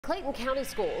Clayton County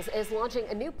Schools is launching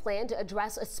a new plan to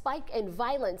address a spike in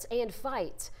violence and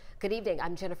fights. Good evening,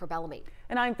 I'm Jennifer Bellamy.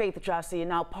 And I'm Faith Jesse.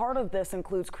 Now, part of this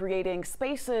includes creating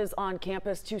spaces on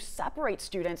campus to separate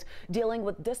students dealing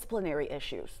with disciplinary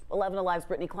issues. 11 Alive's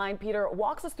Brittany Klein-Peter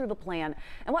walks us through the plan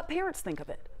and what parents think of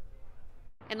it.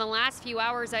 In the last few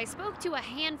hours, I spoke to a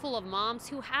handful of moms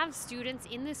who have students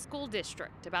in this school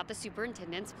district about the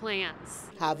superintendent's plans.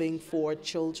 Having 4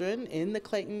 children in the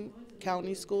Clayton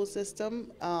County school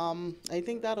system, I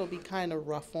think that'll be kind of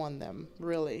rough on them,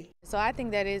 really. So I think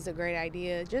that is a great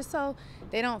idea, just so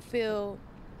they don't feel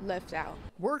left out.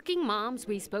 Working moms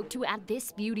we spoke to at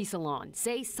this beauty salon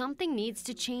say something needs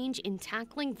to change in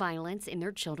tackling violence in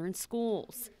their children's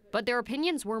schools. But their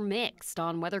opinions were mixed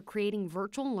on whether creating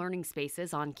virtual learning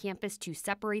spaces on campus to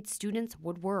separate students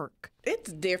would work.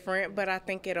 It's different, but I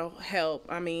think it'll help.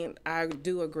 I mean, I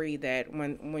do agree that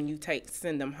when you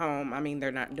send them home, I mean,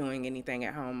 they're not doing anything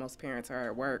at home. Most parents are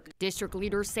at work. District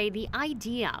leaders say the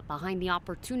idea behind the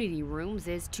opportunity rooms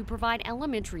is to provide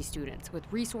elementary students with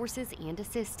resources and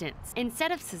assistance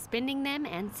instead of suspending them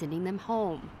and sending them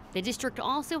home. The district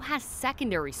also has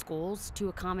secondary schools to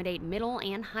accommodate middle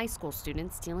and high school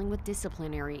students dealing with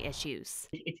disciplinary issues.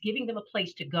 It's giving them a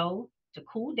place to go, to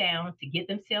cool down, to get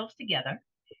themselves together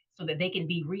so that they can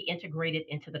be reintegrated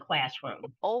into the classroom.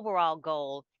 Overall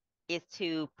goal is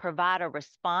to provide a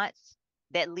response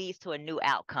that leads to a new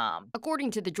outcome.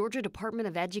 According to the Georgia Department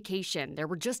of Education, there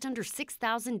were just under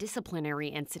 6,000 disciplinary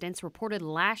incidents reported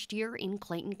last year in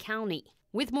Clayton County,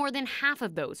 with more than half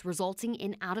of those resulting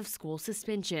in out-of-school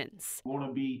suspensions. We want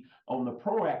to be on the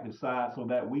proactive side so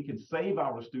that we can save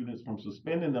our students from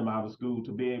suspending them out of school,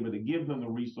 to be able to give them the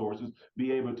resources,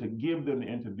 be able to give them the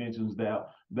interventions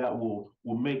that will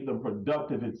make them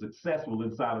productive and successful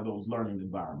inside of those learning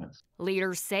environments.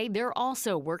 Leaders say they're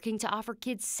also working to offer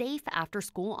kids safe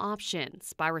after-school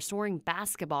options by restoring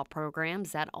basketball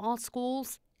programs at all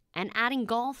schools and adding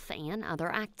golf and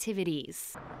other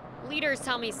activities. Leaders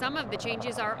tell me some of the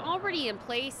changes are already in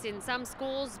place in some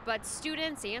schools, but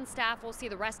students and staff will see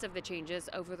the rest of the changes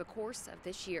over the course of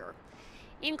this year.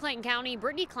 In Clayton County,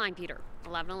 Brittany Klein-Peter,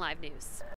 11 Alive News.